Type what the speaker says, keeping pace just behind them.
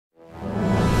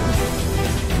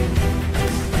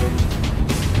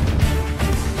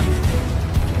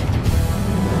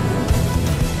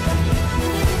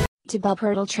to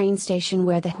Wuppertal train station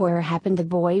where the horror happened. The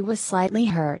boy was slightly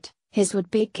hurt, his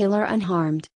would-be killer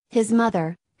unharmed. His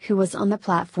mother, who was on the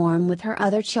platform with her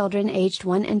other children aged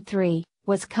 1 and 3,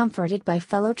 was comforted by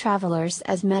fellow travelers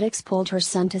as medics pulled her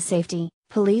son to safety.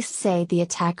 Police say the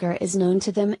attacker is known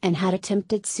to them and had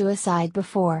attempted suicide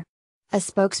before. A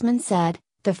spokesman said,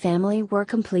 "The family were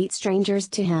complete strangers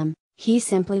to him. He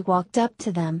simply walked up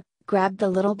to them, grabbed the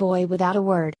little boy without a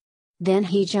word. Then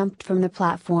he jumped from the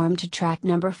platform to track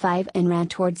number 5 and ran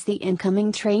towards the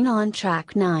incoming train on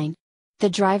track 9. The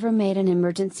driver made an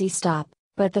emergency stop,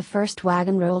 but the first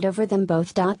wagon rolled over them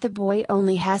both. The boy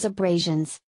only has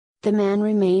abrasions. The man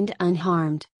remained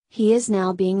unharmed. He is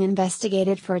now being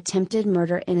investigated for attempted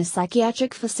murder in a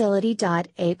psychiatric facility."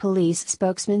 A police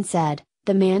spokesman said,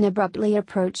 "The man abruptly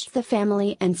approached the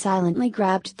family and silently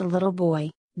grabbed the little boy.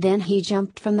 Then he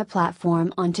jumped from the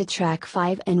platform onto track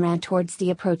 5 and ran towards the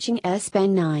approaching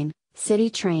S-Bahn 9 city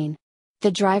train.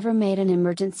 The driver made an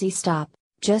emergency stop.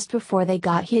 Just before they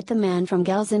got hit, the man from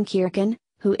Gelsenkirchen,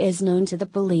 who is known to the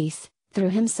police, threw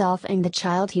himself and the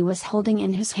child he was holding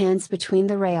in his hands between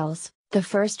the rails. The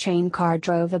first train car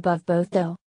drove above both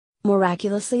though.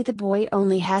 Miraculously the boy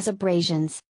only has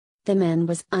abrasions. The man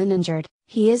was uninjured.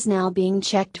 He is now being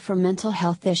checked for mental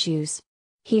health issues.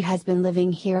 He has been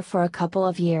living here for a couple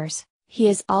of years. He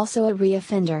is also a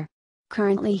reoffender.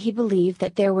 Currently he believed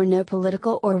that there were no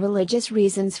political or religious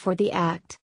reasons for the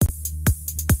act.